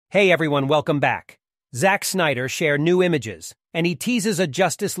Hey everyone, welcome back. Zack Snyder shared new images, and he teases a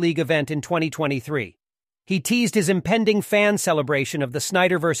Justice League event in 2023. He teased his impending fan celebration of the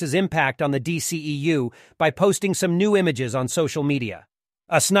Snyderverse's impact on the DCEU by posting some new images on social media.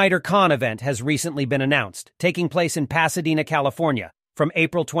 A Snydercon event has recently been announced, taking place in Pasadena, California, from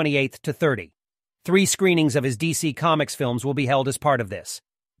April 28th to 30. 3 screenings of his DC Comics films will be held as part of this: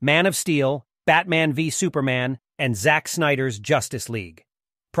 Man of Steel, Batman v Superman, and Zack Snyder's Justice League.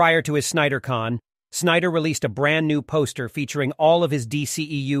 Prior to his Snydercon, Snyder released a brand new poster featuring all of his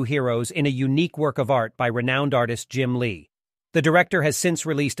DCEU heroes in a unique work of art by renowned artist Jim Lee. The director has since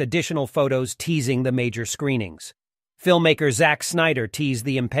released additional photos teasing the major screenings. Filmmaker Zack Snyder teased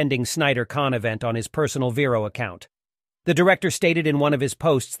the impending Snydercon event on his personal Vero account. The director stated in one of his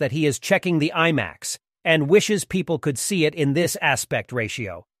posts that he is checking the IMAX and wishes people could see it in this aspect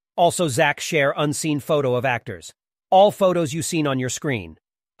ratio. Also, Zack shared unseen photo of actors. All photos you've seen on your screen.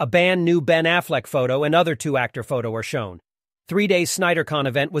 A brand new Ben Affleck photo and other 2-actor photo are shown. 3-day Snydercon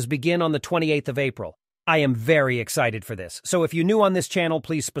event was begin on the 28th of April. I am very excited for this, so if you're new on this channel,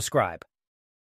 please subscribe.